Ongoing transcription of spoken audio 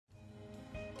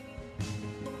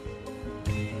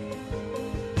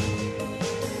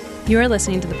You are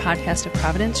listening to the podcast of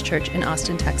Providence Church in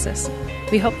Austin, Texas.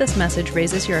 We hope this message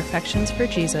raises your affections for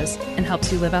Jesus and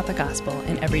helps you live out the gospel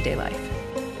in everyday life.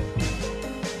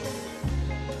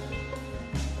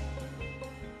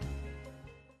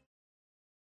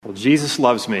 Well, Jesus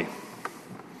loves me.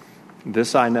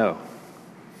 This I know.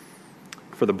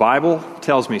 For the Bible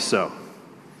tells me so.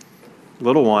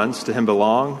 Little ones to him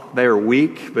belong. They are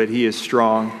weak, but he is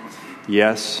strong.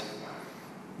 Yes,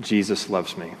 Jesus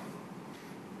loves me.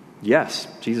 Yes,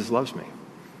 Jesus loves me.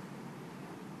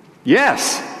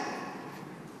 Yes,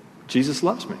 Jesus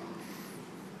loves me.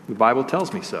 The Bible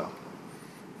tells me so.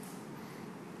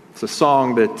 It's a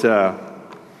song that a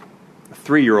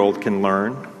 3-year-old can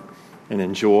learn and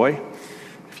enjoy.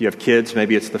 If you have kids,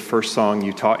 maybe it's the first song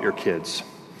you taught your kids.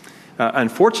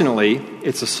 Unfortunately,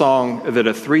 it's a song that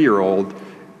a 3-year-old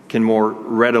can more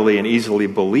readily and easily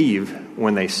believe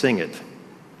when they sing it.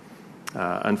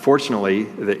 Unfortunately,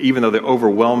 even though the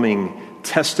overwhelming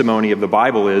testimony of the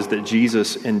Bible is that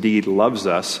Jesus indeed loves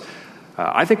us,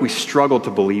 I think we struggle to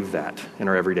believe that in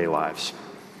our everyday lives.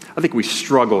 I think we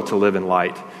struggle to live in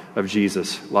light of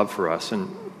Jesus' love for us.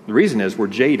 And the reason is we're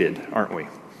jaded, aren't we?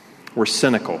 We're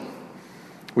cynical.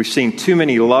 We've seen too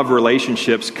many love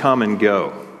relationships come and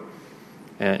go,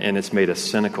 and it's made us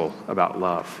cynical about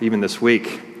love. Even this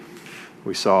week,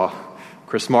 we saw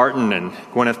Chris Martin and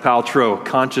Gwyneth Paltrow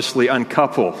consciously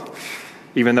uncouple,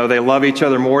 even though they love each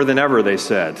other more than ever, they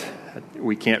said.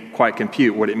 We can't quite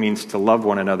compute what it means to love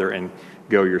one another and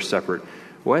go your separate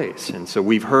ways. And so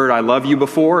we've heard I love you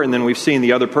before, and then we've seen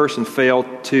the other person fail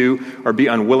to or be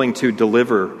unwilling to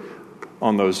deliver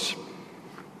on those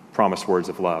promised words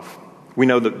of love. We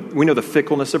know the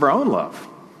fickleness of our own love.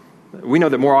 We know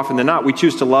that more often than not, we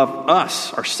choose to love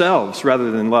ourselves,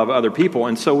 rather than love other people.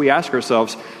 And so we ask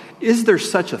ourselves, is there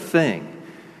such a thing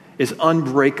as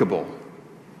unbreakable,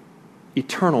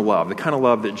 eternal love, the kind of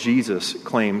love that Jesus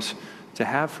claims to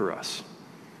have for us?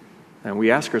 And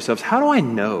we ask ourselves, how do I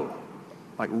know,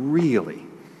 really,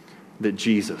 that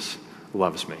Jesus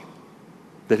loves me,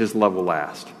 that his love will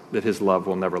last, that his love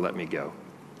will never let me go?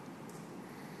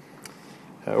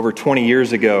 Over 20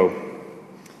 years ago,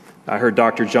 I heard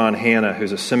Dr. John Hannah,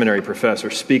 who's a seminary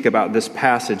professor, speak about this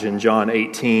passage in John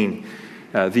 18,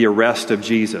 the arrest of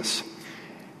Jesus.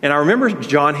 And I remember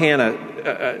John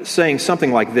Hannah saying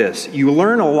something like this: you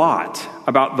learn a lot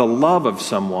about the love of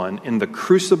someone in the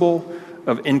crucible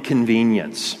of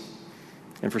inconvenience.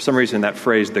 And for some reason, that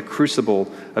phrase, the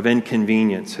crucible of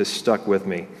inconvenience, has stuck with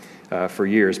me for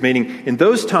years. Meaning, in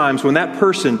those times when that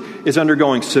person is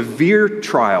undergoing severe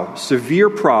trial, severe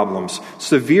problems,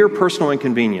 severe personal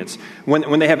inconvenience,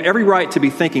 when they have every right to be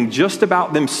thinking just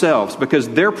about themselves because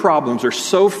their problems are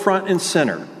so front and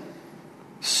center,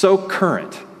 so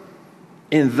current,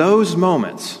 in those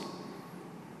moments,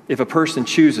 if a person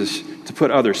chooses to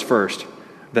put others first,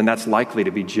 then that's likely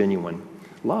to be genuine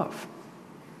love.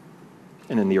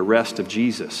 And in the arrest of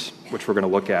Jesus, which we're going to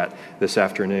look at this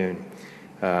afternoon,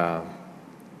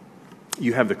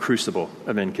 you have the crucible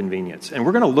of inconvenience. And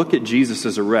we're going to look at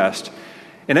Jesus' arrest.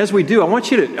 And as we do, I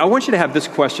want you to have this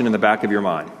question in the back of your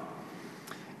mind.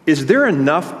 Is there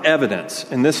enough evidence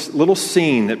in this little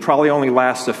scene that probably only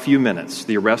lasts a few minutes,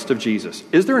 the arrest of Jesus,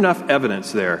 is there enough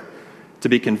evidence there to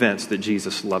be convinced that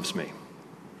Jesus loves me?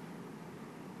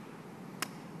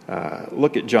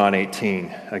 Look at John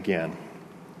 18 again,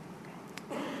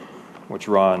 which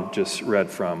Ron just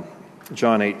read from.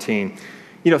 John 18.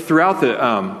 Throughout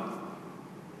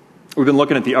we've been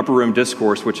looking at the Upper Room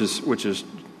Discourse, which is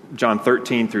John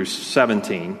 13 through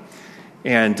 17.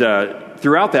 And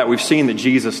throughout that, we've seen that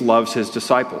Jesus loves his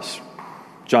disciples.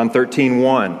 John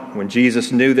 13:1, when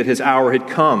Jesus knew that his hour had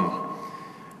come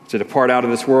to depart out of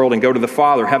this world and go to the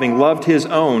Father, having loved his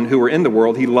own who were in the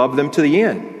world, he loved them to the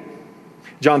end.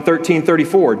 John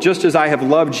 13:34, just as I have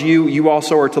loved you, you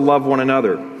also are to love one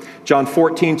another. John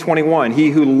 14:21,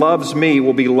 he who loves me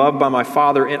will be loved by my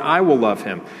Father, and I will love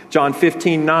him. John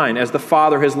 15:9, as the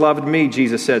Father has loved me,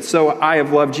 Jesus said, so I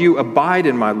have loved you, abide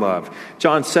in my love.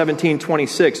 John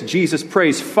 17:26, Jesus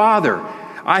prays, Father,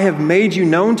 I have made you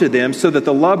known to them so that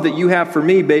the love that you have for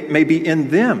me may be in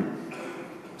them.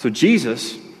 So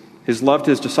Jesus has loved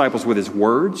his disciples with his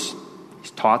words. He's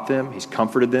taught them, he's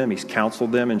comforted them, he's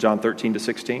counseled them in John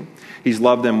 13-16. He's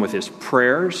loved them with his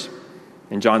prayers.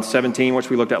 In John 17, which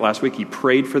we looked at last week, he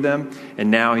prayed for them,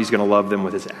 and now he's going to love them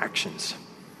with his actions.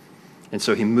 And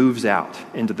so he moves out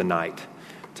into the night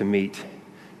to meet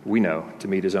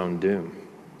his own doom.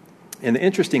 And the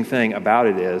interesting thing about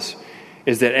it is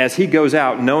that as he goes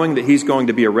out, knowing that he's going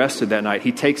to be arrested that night,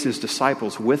 he takes his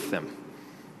disciples with him.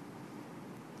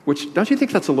 Which, don't you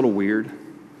think that's a little weird?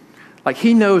 Like,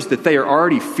 he knows that they are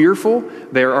already fearful,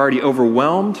 they are already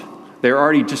overwhelmed, They're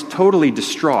already just totally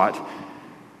distraught.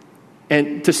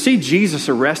 And to see Jesus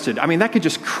arrested, I mean, that could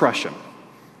just crush them.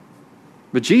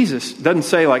 But Jesus doesn't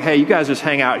say like, hey, you guys just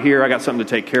hang out here. I got something to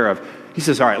take care of. He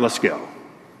says, all right, let's go.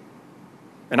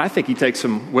 And I think he takes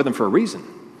them with him for a reason.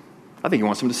 I think he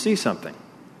wants them to see something.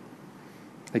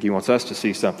 I think he wants us to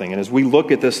see something. And as we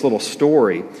look at this little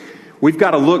story, we've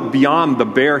got to look beyond the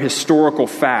bare historical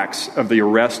facts of the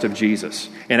arrest of Jesus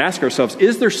and ask ourselves,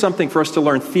 is there something for us to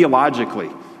learn theologically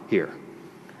here?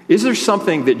 Is there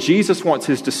something that Jesus wants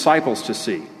his disciples to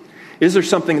see? Is there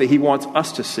something that he wants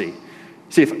us to see?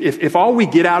 See, if all we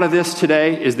get out of this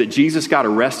today is that Jesus got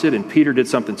arrested and Peter did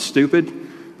something stupid,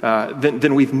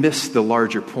 then we've missed the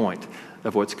larger point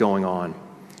of what's going on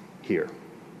here.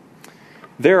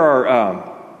 There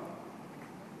are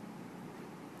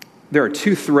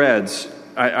two threads,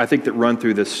 I think, that run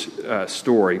through this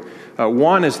story.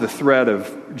 One is the thread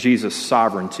of Jesus'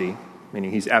 sovereignty,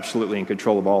 meaning he's absolutely in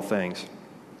control of all things.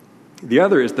 The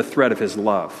other is the thread of his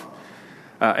love.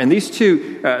 And these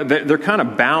two, they're kind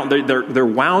of bound, they're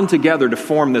wound together to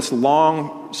form this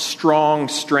long, strong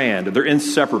strand. They're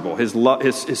inseparable.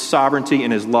 His sovereignty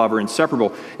and his love are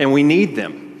inseparable, and we need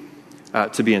them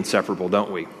to be inseparable,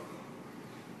 don't we?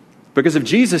 Because if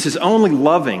Jesus is only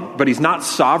loving, but he's not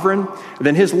sovereign,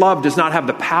 then his love does not have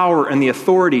the power and the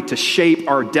authority to shape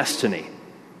our destiny,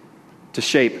 to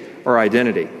shape our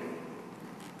identity.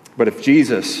 But if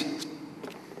Jesus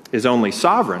is only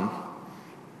sovereign,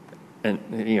 and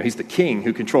he's the king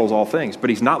who controls all things, but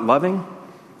he's not loving,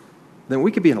 then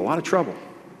we could be in a lot of trouble.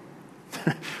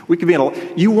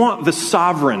 You want the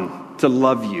sovereign to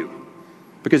love you.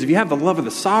 Because if you have the love of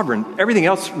the sovereign, everything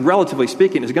else, relatively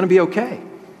speaking, is going to be okay.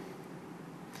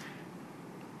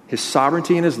 His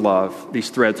sovereignty and his love, these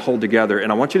threads hold together.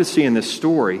 And I want you to see in this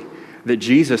story that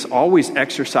Jesus always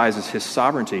exercises his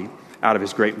sovereignty out of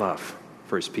his great love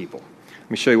for his people.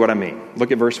 Let me show you what I mean.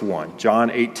 Look at verse 1,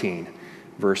 John 18,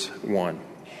 verse 1.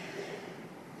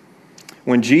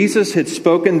 When Jesus had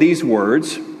spoken these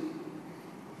words,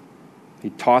 he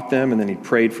taught them and then he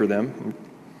prayed for them.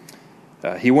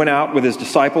 He went out with his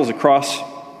disciples across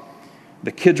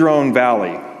the Kidron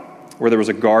Valley, where there was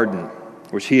a garden,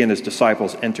 which he and his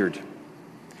disciples entered.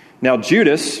 Now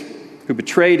Judas, who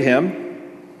betrayed him,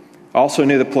 also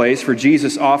knew the place, for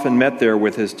Jesus often met there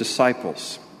with his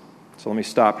disciples. So let me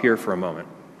stop here for a moment.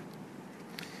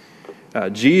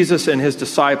 Jesus and his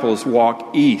disciples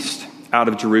walk east out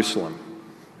of Jerusalem.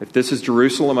 If this is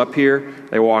Jerusalem up here,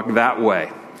 they walk that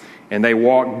way. And they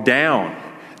walk down.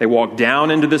 They walk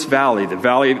down into this valley,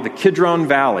 the Kidron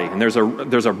Valley, and there's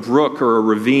a brook or a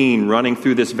ravine running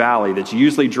through this valley that's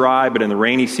usually dry, but in the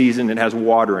rainy season it has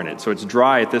water in it. So it's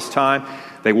dry at this time.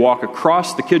 They walk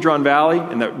across the Kidron Valley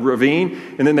in that ravine,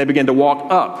 and then they begin to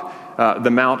walk up the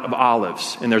Mount of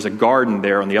Olives. And there's a garden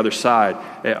there on the other side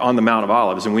on the Mount of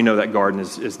Olives, and we know that garden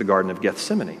is the Garden of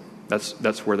Gethsemane.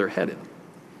 That's where they're headed.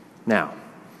 Now,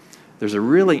 there's a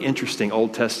really interesting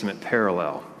Old Testament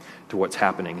parallel to what's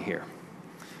happening here.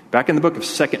 Back in the book of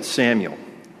 2 Samuel,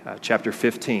 chapter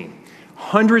 15,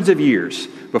 hundreds of years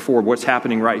before what's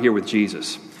happening right here with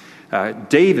Jesus,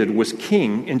 David was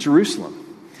king in Jerusalem.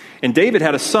 And David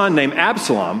had a son named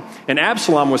Absalom, and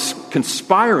Absalom was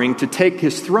conspiring to take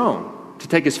his throne, to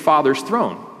take his father's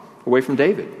throne away from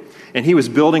David. And he was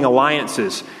building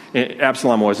alliances,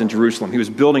 Absalom was in Jerusalem. He was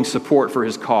building support for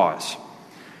his cause.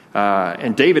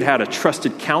 And David had a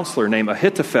trusted counselor named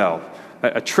Ahithophel,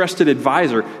 a trusted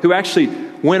advisor who actually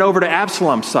went over to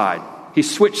Absalom's side. He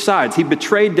switched sides. He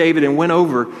betrayed David and went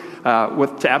over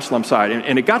to Absalom's side.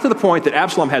 And it got to the point that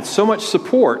Absalom had so much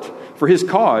support for his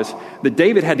cause that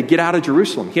David had to get out of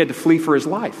Jerusalem. He had to flee for his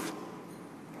life.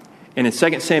 And in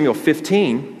 2 Samuel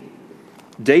 15,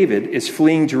 David is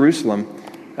fleeing Jerusalem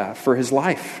for his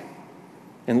life.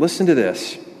 And listen to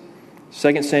this.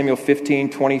 2 Samuel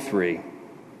 15:23.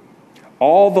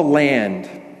 All the land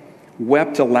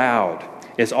wept aloud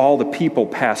as all the people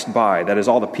passed by, that is,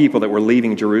 all the people that were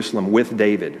leaving Jerusalem with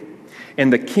David.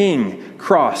 And the king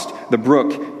crossed the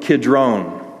brook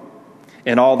Kidron,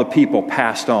 and all the people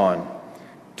passed on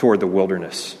toward the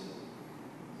wilderness.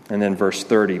 And then verse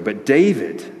 30, but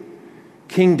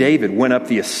King David went up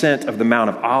the ascent of the Mount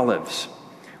of Olives,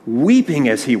 weeping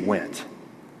as he went,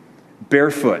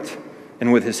 barefoot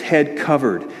and with his head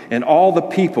covered. And all the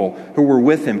people who were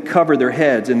with him covered their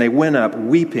heads, and they went up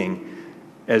weeping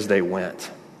as they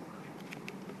went.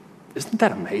 Isn't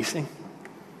that amazing?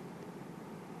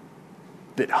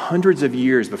 That hundreds of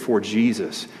years before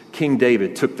Jesus, King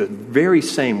David took the very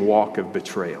same walk of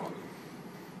betrayal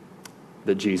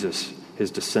that Jesus, his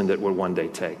descendant, would one day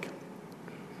take.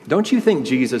 Don't you think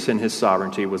Jesus in his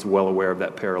sovereignty was well aware of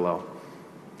that parallel?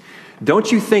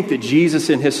 Don't you think that Jesus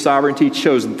in his sovereignty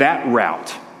chose that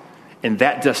route and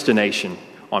that destination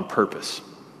on purpose?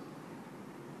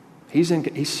 He's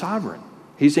sovereign.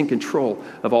 He's in control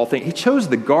of all things. He chose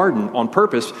the garden on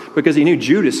purpose because he knew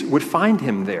Judas would find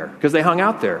him there, because they hung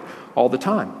out there all the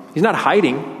time. He's not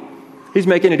hiding. He's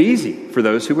making it easy for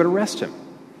those who would arrest him.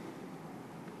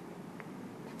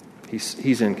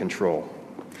 He's in control.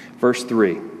 Verse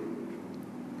 3,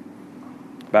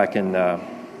 back in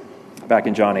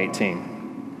John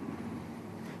 18.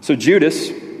 So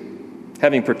Judas,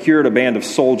 having procured a band of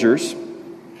soldiers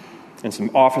and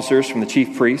some officers from the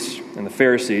chief priests and the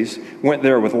Pharisees, went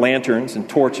there with lanterns and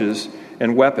torches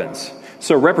and weapons.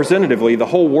 So representatively, the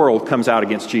whole world comes out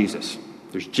against Jesus.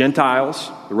 There's Gentiles,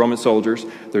 the Roman soldiers.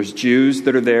 There's Jews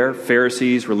that are there,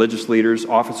 Pharisees, religious leaders,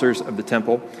 officers of the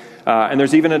temple. And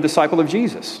there's even a disciple of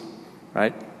Jesus,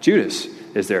 right? Judas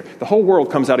is there. The whole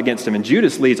world comes out against him, and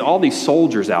Judas leads all these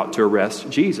soldiers out to arrest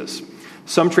Jesus.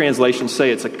 Some translations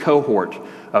say it's a cohort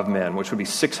of men, which would be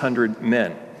 600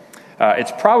 men.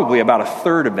 It's probably about a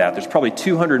third of that. There's probably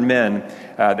 200 men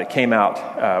that came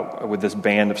out with this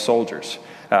band of soldiers.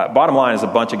 Bottom line is a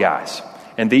bunch of guys.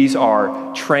 And these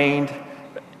are trained,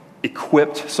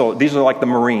 equipped. So these are like the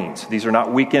Marines. These are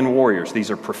not weekend warriors.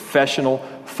 These are professional,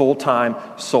 full-time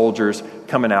soldiers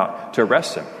coming out to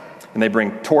arrest him. And they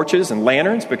bring torches and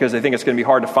lanterns because they think it's going to be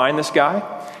hard to find this guy.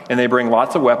 And they bring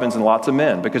lots of weapons and lots of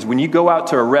men. Because when you go out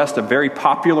to arrest a very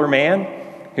popular man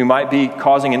who might be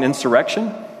causing an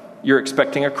insurrection, you're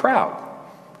expecting a crowd.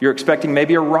 You're expecting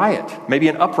maybe a riot, maybe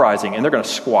an uprising, and they're going to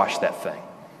squash that thing.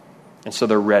 And so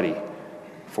they're ready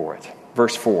for it.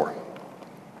 Verse 4.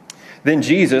 Then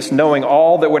Jesus, knowing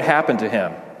all that would happen to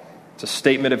him, it's a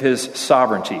statement of his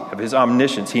sovereignty, of his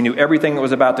omniscience. He knew everything that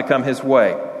was about to come his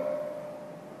way.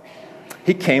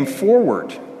 He came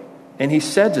forward and he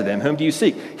said to them, "Whom do you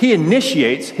seek?" He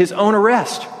initiates his own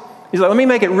arrest. He's like, let me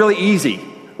make it really easy.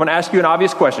 I'm going to ask you an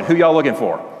obvious question. Who y'all looking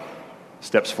for?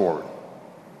 Steps forward.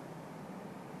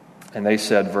 And they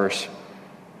said, verse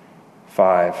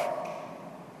 5,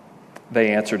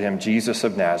 they answered him, "Jesus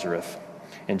of Nazareth."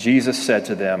 And Jesus said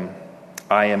to them,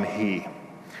 "I am he."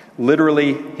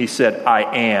 Literally, he said, "I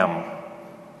am,"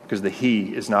 because the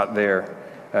he is not there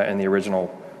in the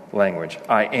original language.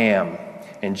 I am.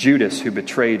 And Judas, who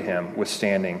betrayed him, was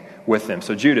standing with them.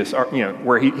 So Judas,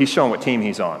 where he's showing what team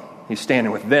he's on. He's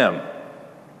standing with them,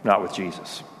 not with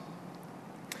Jesus.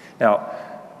 Now,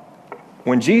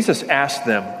 when Jesus asked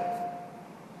them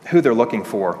who they're looking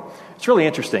for, it's really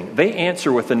interesting. They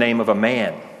answer with the name of a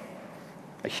man,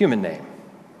 a human name,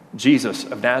 Jesus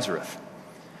of Nazareth.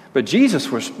 But Jesus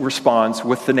responds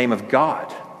with the name of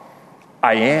God,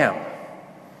 I am.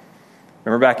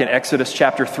 Remember back in Exodus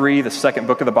chapter 3, the second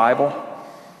book of the Bible?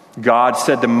 God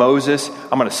said to Moses,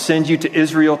 "I'm going to send you to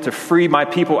Israel to free my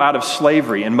people out of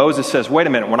slavery." And Moses says, wait a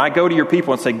minute, when I go to your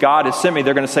people and say, God has sent me,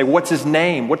 they're going to say, what's his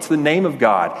name? What's the name of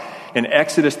God? In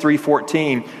Exodus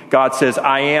 3:14, God says,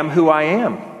 I am who I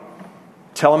am.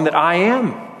 Tell them that I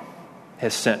am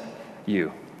has sent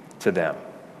you to them.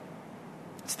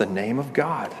 It's the name of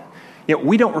God.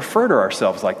 We don't refer to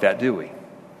ourselves like that, do we?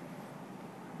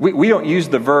 We don't use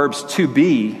the verbs to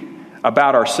be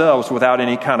about ourselves without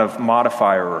any kind of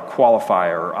modifier or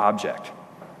qualifier or object.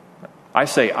 I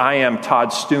say, I am Todd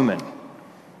Stuman,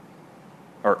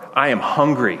 or I am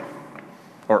hungry,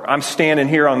 or I'm standing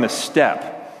here on this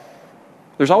step.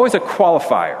 There's always a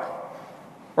qualifier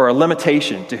or a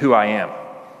limitation to who I am.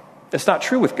 That's not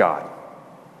true with God.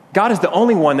 God is the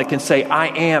only one that can say, I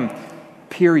am,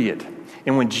 period.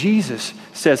 And when Jesus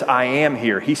says, I am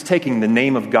here, he's taking the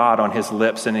name of God on his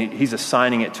lips and he's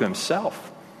assigning it to himself.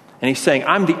 And he's saying,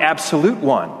 I'm the absolute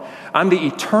one. I'm the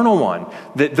eternal one,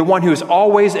 the one who is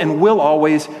always and will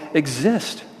always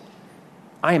exist.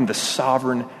 I am the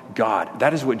sovereign God.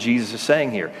 That is what Jesus is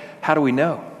saying here. How do we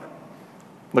know?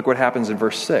 Look what happens in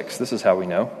verse 6. This is how we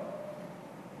know.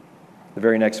 The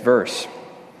very next verse.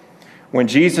 When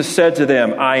Jesus said to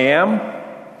them, I am,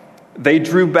 they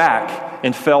drew back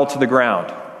and fell to the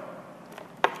ground.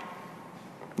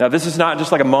 Now, this is not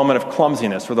just like a moment of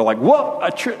clumsiness where they're like, whoa,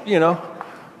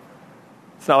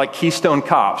 It's not like Keystone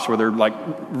Cops where they're like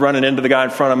running into the guy in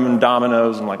front of them in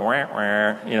dominoes and like, wah,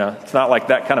 wah. It's not like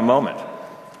that kind of moment.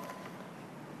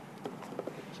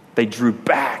 They drew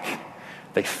back.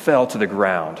 They fell to the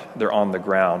ground. They're on the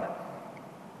ground.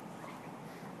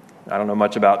 I don't know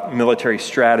much about military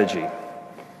strategy,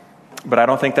 but I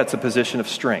don't think that's a position of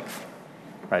strength,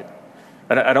 right?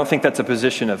 I don't think that's a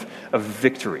position of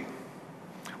victory.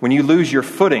 When you lose your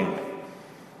footing,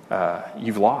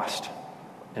 you've lost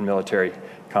in military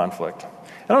conflict.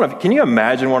 I don't know, can you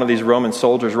imagine one of these Roman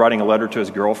soldiers writing a letter to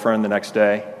his girlfriend the next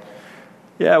day?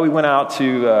 Yeah, we went out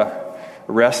to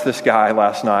arrest this guy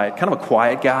last night, kind of a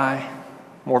quiet guy,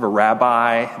 more of a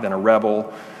rabbi than a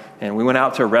rebel. And we went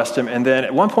out to arrest him. And then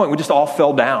at one point, we just all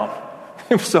fell down.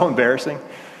 It was so embarrassing.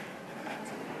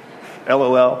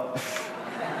 LOL.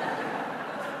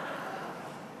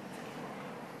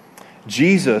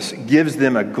 Jesus gives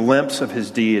them a glimpse of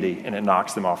his deity, and it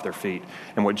knocks them off their feet.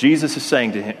 And what Jesus is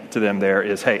saying to them there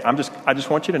is, hey, I just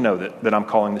want you to know that I'm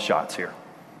calling the shots here.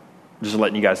 I'm just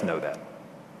letting you guys know that.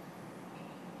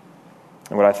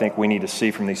 And what I think we need to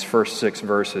see from these first 6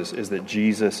 verses is that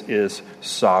Jesus is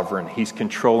sovereign. He's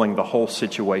controlling the whole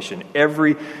situation.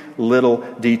 Every little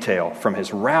detail, from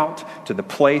his route to the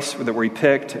place where he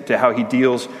picked to how he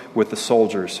deals with the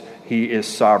soldiers, he is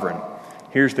sovereign.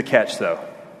 Here's the catch, though.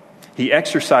 He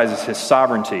exercises his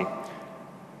sovereignty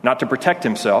not to protect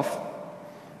himself,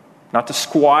 not to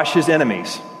squash his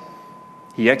enemies.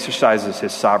 He exercises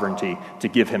his sovereignty to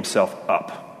give himself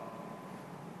up.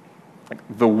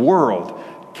 The world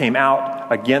came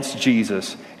out against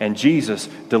Jesus, and Jesus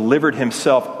delivered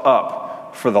himself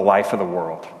up for the life of the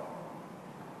world.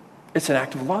 It's an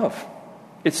act of love.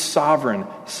 It's sovereign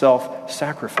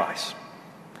self-sacrifice.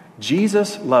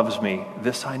 Jesus loves me,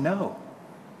 this I know.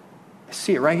 I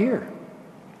see it right here.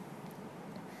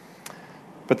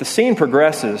 But the scene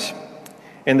progresses,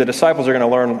 and the disciples are going to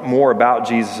learn more about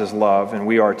Jesus' love, and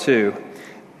we are too.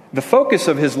 The focus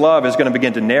of his love is going to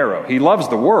begin to narrow. He loves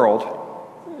the world,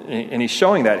 and he's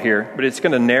showing that here, but it's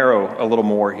going to narrow a little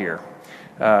more here.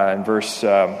 In verse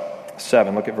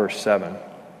 7, look at verse 7.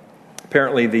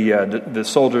 Apparently the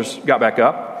soldiers got back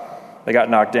up. They got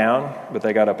knocked down, but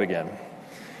they got up again.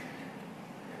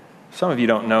 Some of you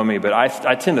don't know me, but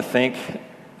I tend to think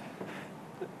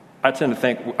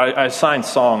I assign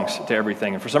songs to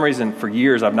everything. And for some reason, for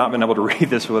years, I've not been able to read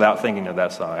this without thinking of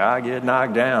that song. I get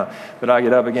knocked down, but I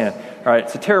get up again. All right,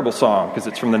 it's a terrible song because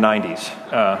it's from the 90s.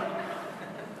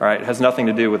 All right, it has nothing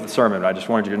to do with the sermon. I just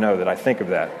wanted you to know that I think of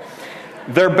that.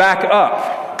 They're back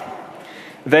up.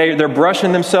 They're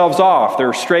brushing themselves off.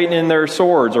 They're straightening their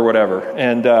swords or whatever,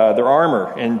 and their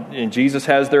armor. And Jesus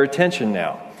has their attention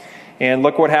now. And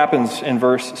look what happens in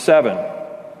verse 7.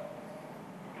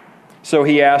 So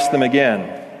he asked them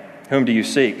again, "Whom do you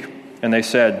seek?" And they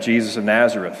said, "Jesus of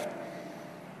Nazareth."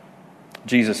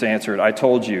 Jesus answered, "I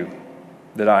told you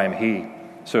that I am he.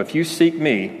 So if you seek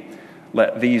me,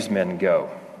 let these men go."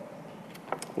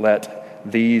 Let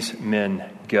these men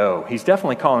go. He's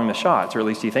definitely calling the shots, or at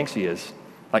least he thinks he is.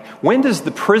 Like, when does the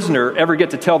prisoner ever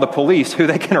get to tell the police who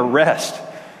they can arrest?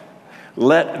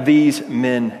 Let these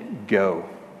men go.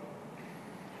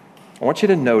 I want you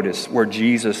to notice where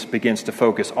Jesus begins to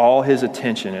focus all his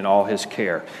attention and all his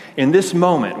care. In this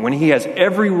moment, when he has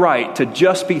every right to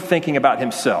just be thinking about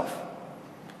himself.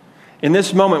 In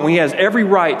this moment, when he has every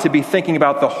right to be thinking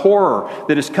about the horror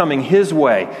that is coming his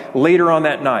way later on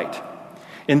that night.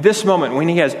 In this moment, when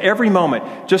he has every moment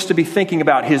just to be thinking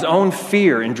about his own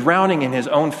fear and drowning in his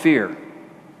own fear.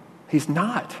 He's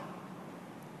not.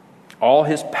 All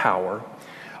his power,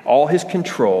 all his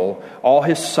control, all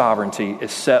his sovereignty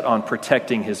is set on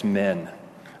protecting his men,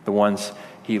 the ones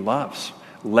he loves.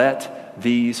 Let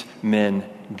these men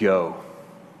go.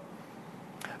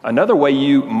 Another way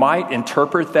you might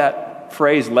interpret that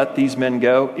phrase, "let these men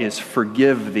go," is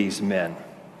 "forgive these men."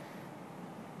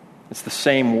 It's the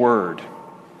same word.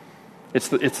 It's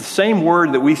the same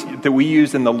word that we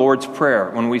use in the Lord's Prayer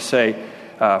when we say,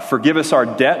 "Forgive us our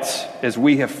debts as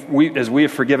we have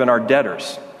forgiven our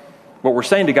debtors." What we're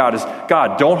saying to God is,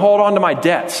 "God, don't hold on to my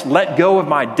debts. Let go of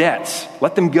my debts.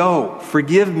 Let them go.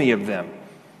 Forgive me of them."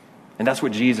 And that's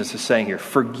what Jesus is saying here.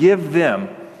 Forgive them.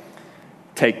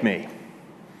 Take me.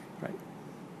 Right?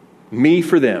 Me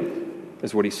for them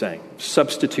is what he's saying.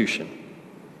 Substitution.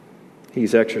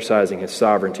 He's exercising his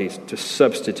sovereignty to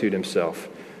substitute himself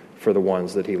for the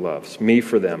ones that he loves. Me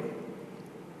for them.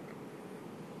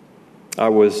 I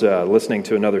was listening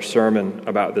to another sermon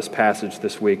about this passage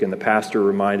this week, and the pastor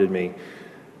reminded me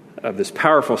of this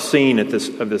powerful scene of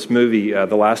this movie,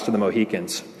 The Last of the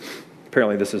Mohicans.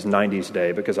 Apparently this is 90s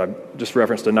day, because I've just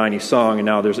referenced a 90s song, and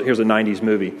now here's a 90s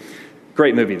movie.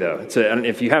 Great movie, though. And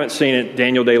if you haven't seen it,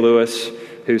 Daniel Day-Lewis,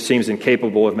 who seems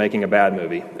incapable of making a bad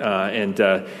movie.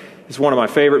 It's one of my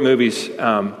favorite movies.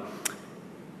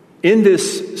 In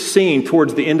this scene,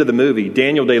 towards the end of the movie,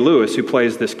 Daniel Day-Lewis, who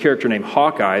plays this character named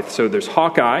Hawkeye, so there's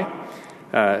Hawkeye,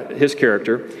 his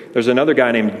character. There's another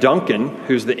guy named Duncan,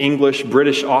 who's the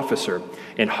English-British officer.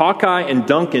 And Hawkeye and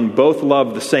Duncan both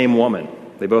love the same woman.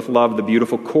 They both love the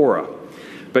beautiful Cora.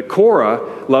 But Cora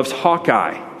loves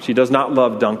Hawkeye. She does not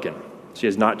love Duncan.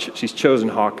 She's chosen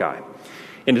Hawkeye.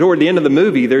 And toward the end of the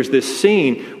movie, there's this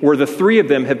scene where the three of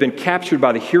them have been captured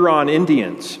by the Huron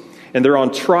Indians. And they're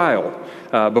on trial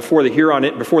before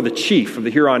the chief of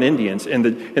the Huron Indians, and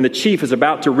the chief is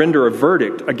about to render a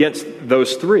verdict against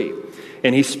those three.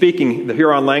 And he's speaking the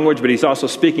Huron language, but he's also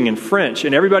speaking in French.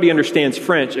 And everybody understands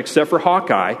French except for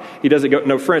Hawkeye. He doesn't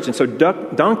know French. And so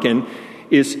Duncan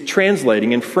is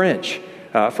translating in French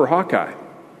for Hawkeye.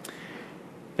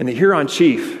 And the Huron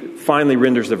chief finally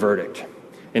renders the verdict.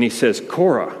 And he says,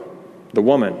 Cora, the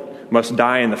woman, must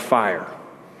die in the fire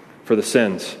for the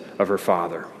sins of her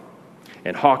father.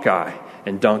 And Hawkeye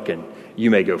and Duncan, you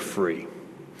may go free.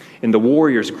 And the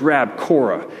warriors grab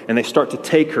Cora, and they start to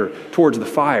take her towards the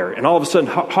fire. And all of a sudden,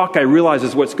 Hawkeye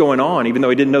realizes what's going on, even though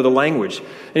he didn't know the language.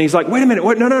 And he's like, wait a minute,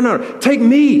 what? No. Take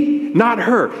me, not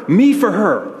her. Me for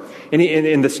her.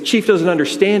 And the chief doesn't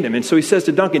understand him. And so he says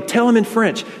to Duncan, tell him in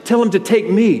French. Tell him to take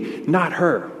me, not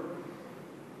her.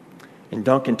 And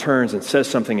Duncan turns and says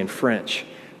something in French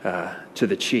to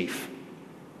the chief.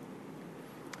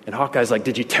 And Hawkeye's like,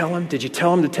 did you tell him? Did you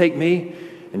tell him to take me?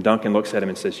 And Duncan looks at him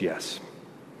and says, yes.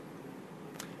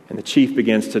 And the chief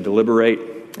begins to deliberate,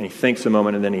 and he thinks a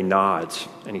moment, and then he nods,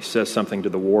 and he says something to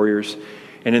the warriors.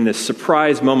 And in this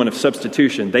surprise moment of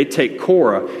substitution, they take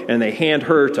Cora, and they hand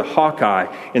her to Hawkeye,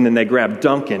 and then they grab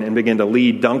Duncan and begin to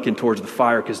lead Duncan towards the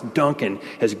fire, because Duncan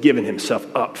has given himself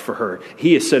up for her.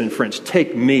 He has said in French,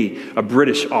 take me, a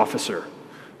British officer,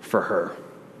 for her.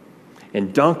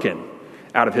 And Duncan,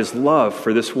 out of his love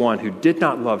for this one who did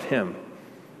not love him,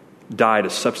 died a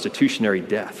substitutionary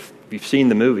death. If you've seen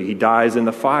the movie, he dies in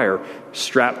the fire,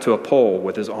 strapped to a pole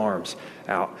with his arms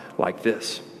out like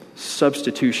this.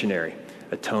 Substitutionary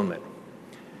atonement.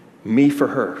 Me for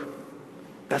her.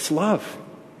 That's love.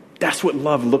 That's what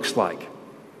love looks like.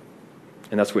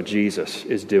 And that's what Jesus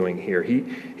is doing here.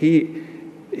 He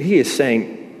is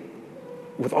saying,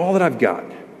 with all that I've got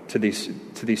to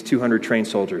these 200 trained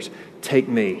soldiers, take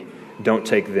me, don't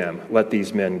take them. Let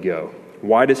these men go.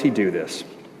 Why does he do this?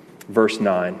 Verse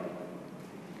 9.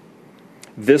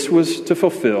 This was to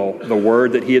fulfill the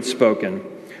word that he had spoken.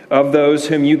 Of those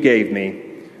whom you gave me,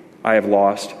 I have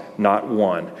lost not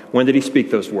one. When did he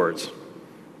speak those words?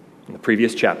 In the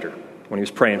previous chapter, when he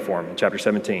was praying for him in chapter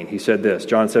 17. He said this,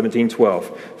 John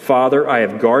 17:12. Father, I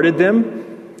have guarded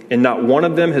them, and not one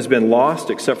of them has been lost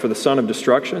except for the son of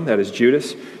destruction, that is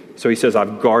Judas. So he says,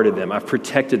 I've guarded them, I've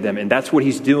protected them. And that's what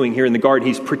he's doing here in the garden.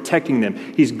 He's protecting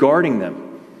them. He's guarding them.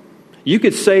 You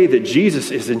could say that Jesus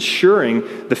is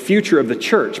ensuring the future of the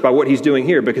church by what he's doing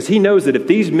here, because he knows that if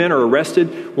these men are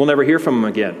arrested, we'll never hear from them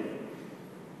again.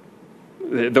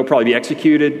 They'll probably be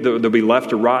executed, they'll be left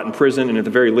to rot in prison, and at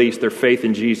the very least, their faith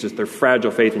in Jesus, their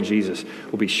fragile faith in Jesus,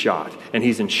 will be shot. And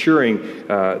he's ensuring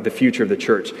the future of the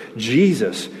church.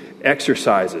 Jesus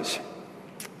exercises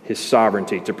his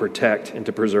sovereignty to protect and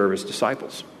to preserve his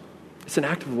disciples. It's an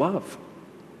act of love.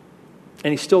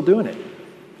 And he's still doing it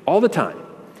all the time.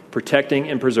 Protecting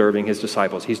and preserving his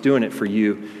disciples. He's doing it for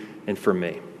you and for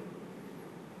me.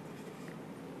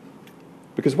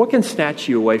 Because what can snatch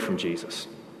you away from Jesus?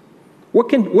 What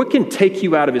can take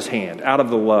you out of his hand, out of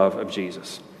the love of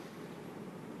Jesus?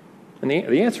 And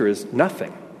the answer is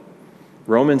nothing.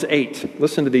 Romans 8.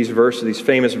 Listen to these verses, these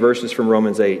famous verses from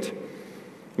Romans 8.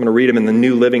 I'm going to read them in the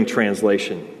New Living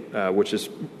Translation, which is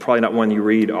probably not one you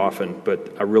read often,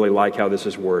 but I really like how this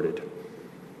is worded.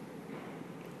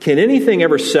 Can anything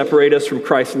ever separate us from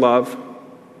Christ's love?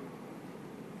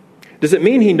 Does it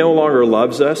mean he no longer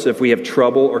loves us if we have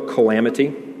trouble or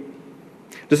calamity?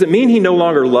 Does it mean he no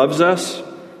longer loves us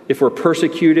if we're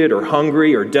persecuted or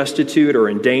hungry or destitute or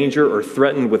in danger or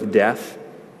threatened with death?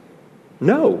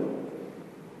 No.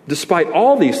 Despite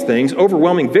all these things,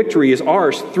 overwhelming victory is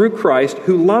ours through Christ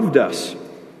who loved us.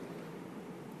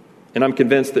 And I'm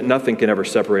convinced that nothing can ever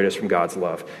separate us from God's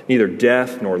love. Neither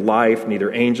death, nor life,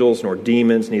 neither angels, nor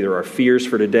demons, neither our fears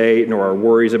for today, nor our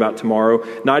worries about tomorrow.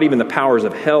 Not even the powers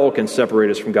of hell can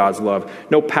separate us from God's love.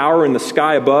 No power in the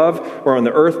sky above or on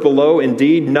the earth below.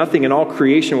 Indeed, nothing in all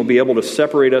creation will be able to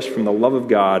separate us from the love of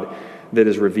God that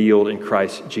is revealed in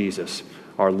Christ Jesus,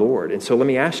 our Lord. And so let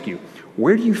me ask you,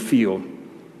 where do you feel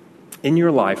in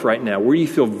your life right now? Where do you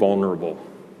feel vulnerable?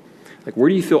 Like, where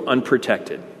do you feel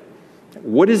unprotected?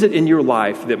 What is it in your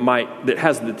life that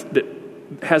has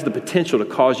the potential to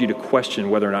cause you to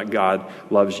question whether or not God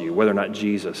loves you, whether or not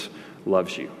Jesus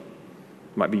loves you?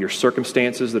 It might be your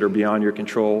circumstances that are beyond your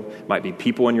control. It might be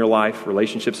people in your life,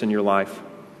 relationships in your life.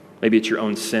 Maybe it's your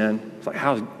own sin. It's like,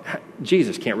 how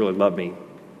Jesus can't really love me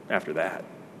after that.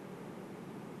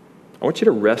 I want you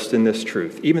to rest in this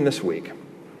truth, even this week.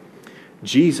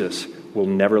 Jesus will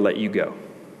never let you go.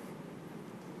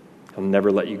 He'll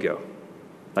never let you go.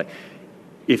 Like,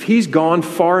 if he's gone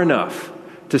far enough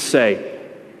to say,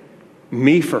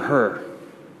 me for her,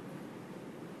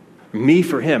 Me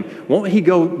for him. Won't he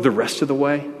go the rest of the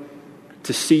way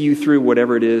to see you through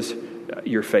whatever it is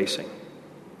you're facing?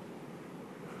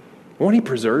 Won't he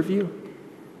preserve you?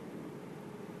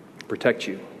 Protect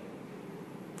you.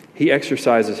 He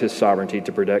exercises his sovereignty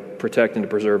to protect and to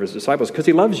preserve his disciples because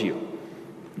he loves you.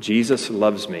 Jesus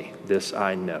loves me. This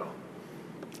I know.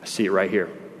 I see it right here.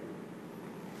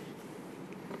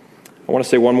 I want to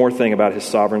say one more thing about his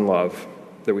sovereign love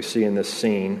that we see in this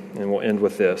scene, and we'll end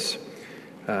with this.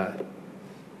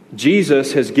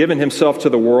 Jesus has given himself to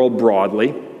the world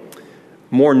broadly.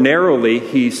 More narrowly,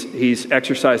 he's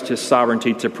exercised his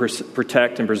sovereignty to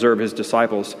protect and preserve his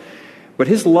disciples. But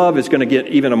his love is going to get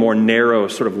even a more narrow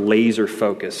sort of laser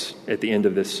focus at the end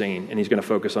of this scene, and he's going to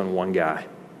focus on one guy.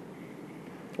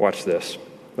 Watch this.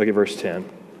 Look at verse 10.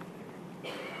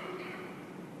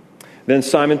 Then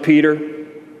Simon Peter,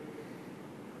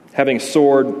 having a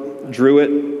sword, drew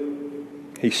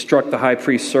it. He struck the high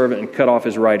priest's servant and cut off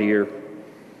his right ear.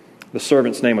 The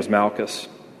servant's name was Malchus.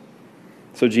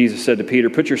 So Jesus said to Peter,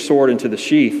 "Put your sword into the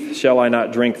sheath. Shall I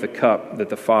not drink the cup that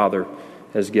the Father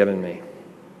has given me?"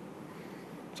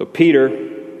 So Peter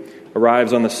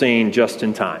arrives on the scene just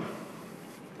in time.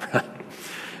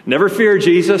 Never fear,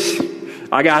 Jesus.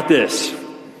 I got this.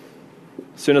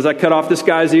 As soon as I cut off this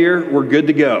guy's ear, we're good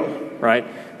to go, right?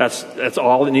 That's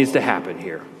all that needs to happen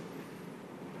here.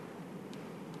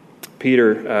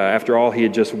 Peter, after all he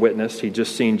had just witnessed, he'd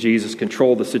just seen Jesus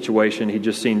control the situation. He'd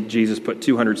just seen Jesus put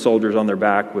 200 soldiers on their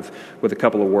back with a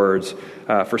couple of words.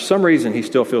 For some reason, he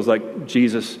still feels like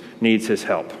Jesus needs his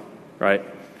help, right?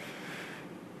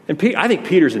 And I think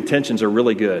Peter's intentions are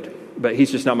really good, but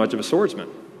he's just not much of a swordsman,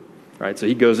 right? So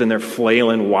he goes in there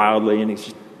flailing wildly, and he's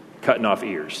just cutting off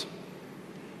ears.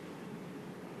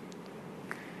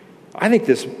 I think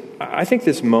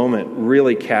this moment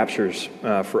really captures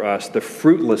for us the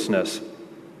fruitlessness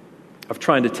of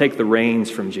trying to take the reins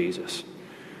from Jesus.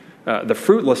 The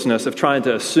fruitlessness of trying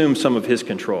to assume some of his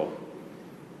control,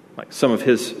 like some of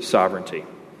his sovereignty.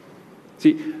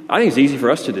 See, I think it's easy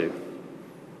for us to do.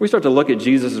 We start to look at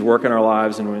Jesus' work in our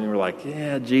lives and we're like,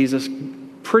 yeah, Jesus,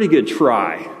 pretty good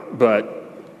try,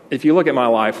 but if you look at my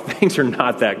life, things are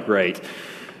not that great.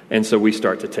 And so we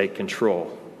start to take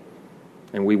control.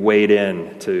 And we wade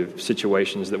in to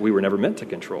situations that we were never meant to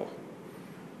control.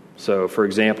 So, for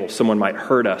example, someone might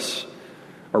hurt us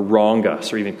or wrong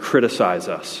us or even criticize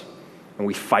us, and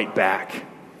we fight back.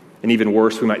 And even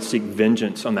worse, we might seek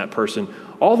vengeance on that person,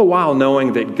 all the while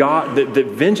knowing that that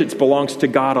vengeance belongs to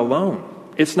God alone.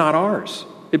 It's not ours.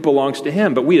 It belongs to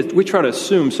him. But we try to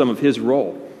assume some of his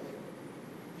role.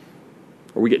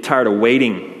 Or we get tired of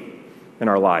waiting in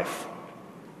our life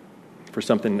for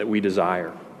something that we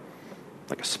desire.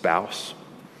 Like a spouse,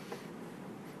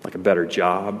 like a better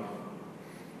job,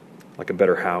 like a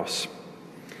better house.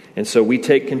 And so we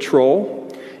take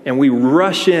control and we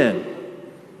rush in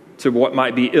to what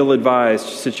might be ill-advised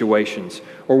situations,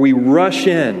 or we rush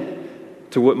in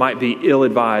to what might be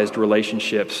ill-advised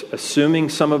relationships, assuming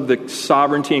some of the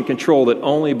sovereignty and control that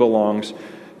only belongs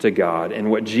to God.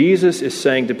 And what Jesus is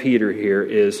saying to Peter here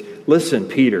is, listen,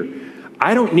 Peter,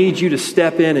 I don't need you to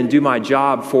step in and do my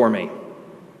job for me.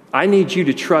 I need you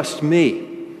to trust me.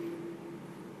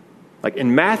 Like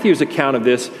in Matthew's account of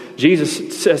this,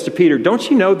 Jesus says to Peter, don't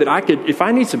you know that if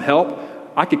I need some help,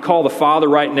 I could call the Father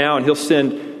right now and he'll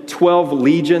send 12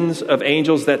 legions of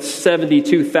angels. That's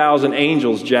 72,000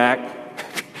 angels, Jack,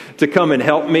 to come and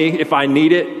help me if I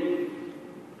need it.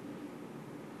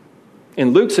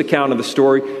 In Luke's account of the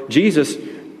story, Jesus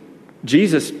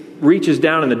reaches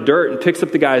down in the dirt and picks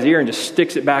up the guy's ear and just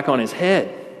sticks it back on his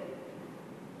head.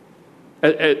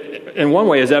 In one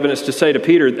way, as evidence to say to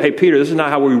Peter, hey, Peter, this is not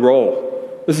how we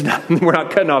roll. We're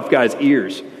not cutting off guys'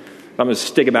 ears. I'm going to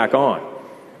stick it back on.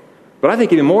 But I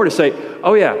think even more to say,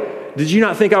 oh yeah, did you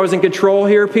not think I was in control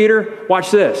here, Peter?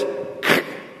 Watch this.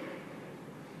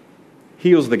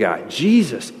 Heals the guy.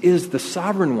 Jesus is the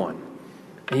sovereign one.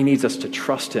 And he needs us to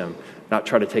trust him, not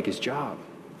try to take his job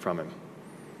from him.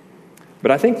 But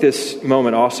I think this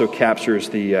moment also captures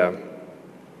the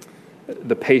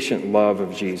patient love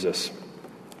of Jesus.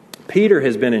 Peter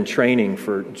has been in training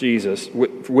for Jesus,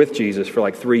 with Jesus for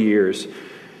like 3 years,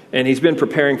 and he's been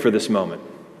preparing for this moment.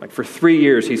 Like for 3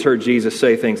 years, he's heard Jesus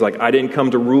say things like, I didn't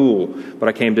come to rule, but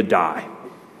I came to die.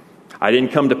 I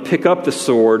didn't come to pick up the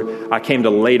sword, I came to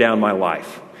lay down my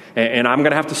life. And I'm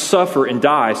going to have to suffer and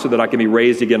die so that I can be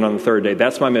raised again on the third day.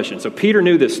 That's my mission. So Peter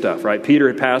knew this stuff, right? Peter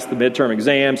had passed the midterm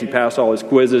exams. He passed all his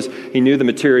quizzes. He knew the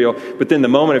material. But then the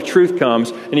moment of truth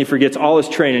comes and he forgets all his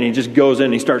training. And he just goes in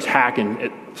and he starts hacking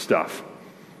at stuff.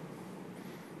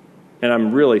 And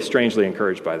I'm really strangely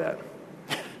encouraged by that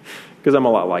because I'm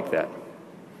a lot like that.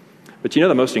 But you know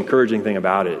the most encouraging thing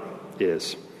about it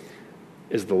is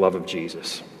the love of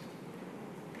Jesus.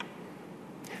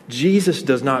 Jesus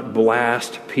does not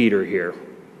blast Peter here.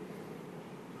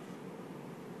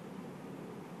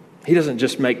 He doesn't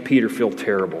just make Peter feel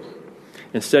terrible.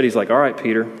 Instead, he's like, all right,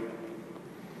 Peter,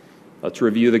 let's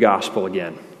review the gospel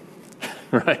again.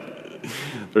 Right?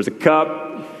 There's a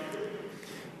cup.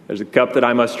 There's a cup that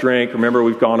I must drink. Remember,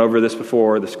 we've gone over this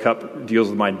before. This cup deals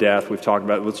with my death. We've talked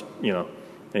about it.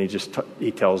 And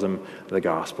he tells him the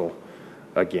gospel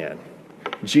again.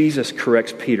 Jesus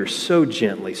corrects Peter so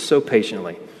gently, so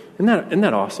patiently. Isn't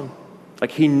that awesome?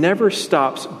 Like, he never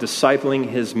stops discipling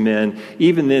his men,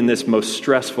 even in this most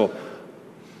stressful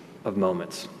of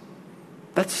moments.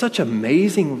 That's such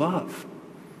amazing love.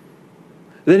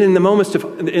 Then in the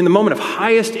moment of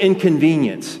highest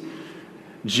inconvenience,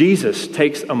 Jesus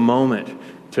takes a moment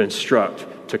to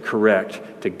instruct, to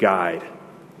correct, to guide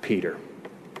Peter.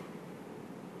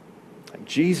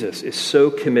 Jesus is so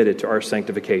committed to our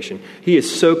sanctification. He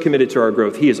is so committed to our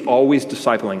growth. He is always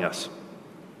discipling us,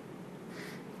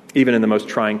 even in the most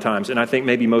trying times, and I think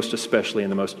maybe most especially in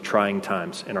the most trying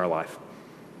times in our life.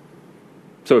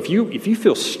 So if you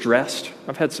feel stressed,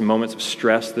 I've had some moments of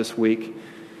stress this week.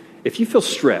 If you feel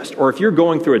stressed, or if you're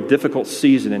going through a difficult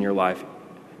season in your life,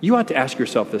 you ought to ask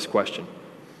yourself this question: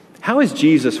 how is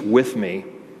Jesus with me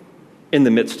in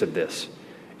the midst of this?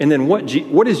 And then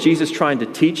what is Jesus trying to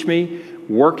teach me,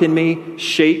 work in me,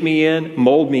 shape me in,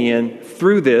 mold me in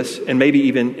through this, and maybe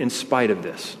even in spite of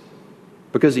this?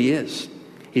 Because he is.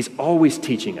 He's always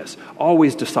teaching us,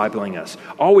 always discipling us,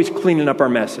 always cleaning up our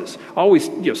messes, always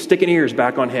sticking ears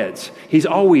back on heads. He's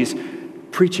always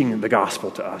preaching the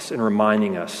gospel to us and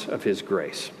reminding us of his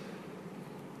grace.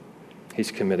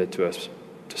 He's committed to us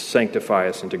to sanctify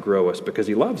us and to grow us because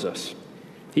he loves us.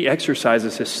 He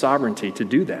exercises his sovereignty to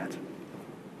do that.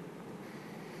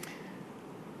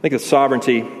 I think the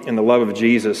sovereignty and the love of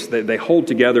Jesus, they hold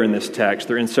together in this text.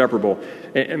 They're inseparable.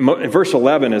 And verse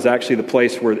 11 is actually the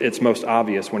place where it's most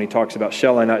obvious when he talks about,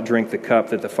 shall I not drink the cup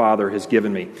that the Father has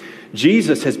given me?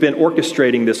 Jesus has been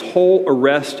orchestrating this whole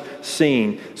arrest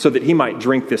scene so that he might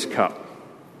drink this cup.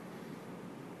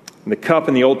 And the cup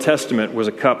in the Old Testament was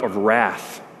a cup of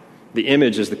wrath. The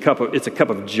image is it's a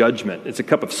cup of judgment. It's a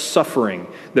cup of suffering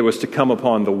that was to come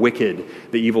upon the wicked,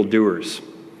 the evildoers.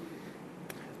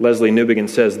 Leslie Newbigin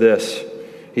says this.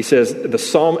 He says,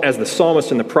 as the psalmist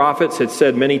and the prophets had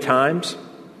said many times,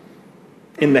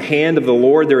 in the hand of the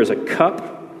Lord there is a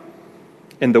cup,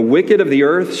 and the wicked of the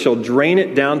earth shall drain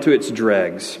it down to its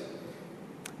dregs.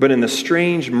 But in the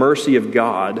strange mercy of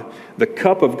God, the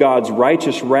cup of God's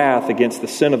righteous wrath against the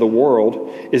sin of the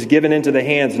world is given into the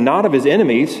hands not of his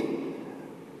enemies,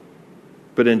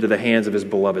 but into the hands of his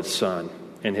beloved Son,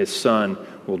 and his Son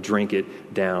will drink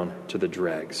it down to the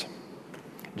dregs.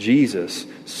 Jesus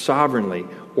sovereignly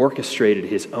orchestrated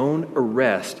his own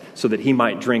arrest so that he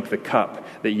might drink the cup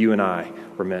that you and I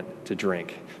were meant to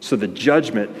drink. So the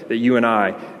judgment that you and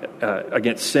I,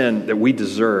 against sin that we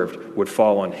deserved, would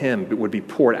fall on him. It would be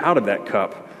poured out of that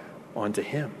cup onto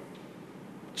him.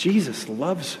 Jesus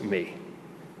loves me.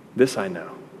 This I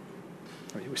know.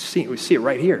 We see it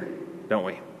right here, don't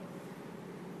we?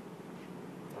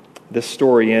 This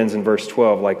story ends in verse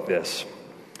 12 like this.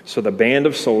 So the band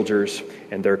of soldiers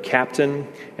and their captain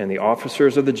and the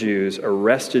officers of the Jews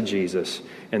arrested Jesus,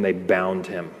 and they bound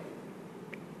him.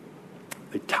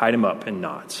 They tied him up in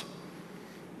knots.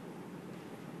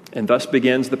 And thus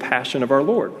begins the passion of our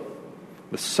Lord,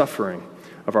 the suffering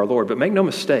of our Lord. But make no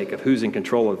mistake of who's in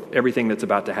control of everything that's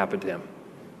about to happen to him.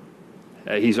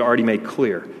 He's already made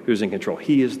clear who's in control.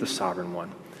 He is the sovereign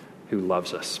one who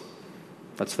loves us.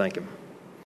 Let's thank him.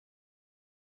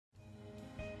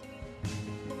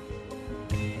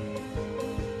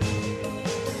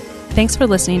 Thanks for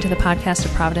listening to the podcast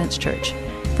of Providence Church.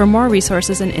 For more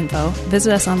resources and info,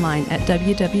 visit us online at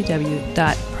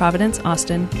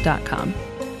www.providenceaustin.com.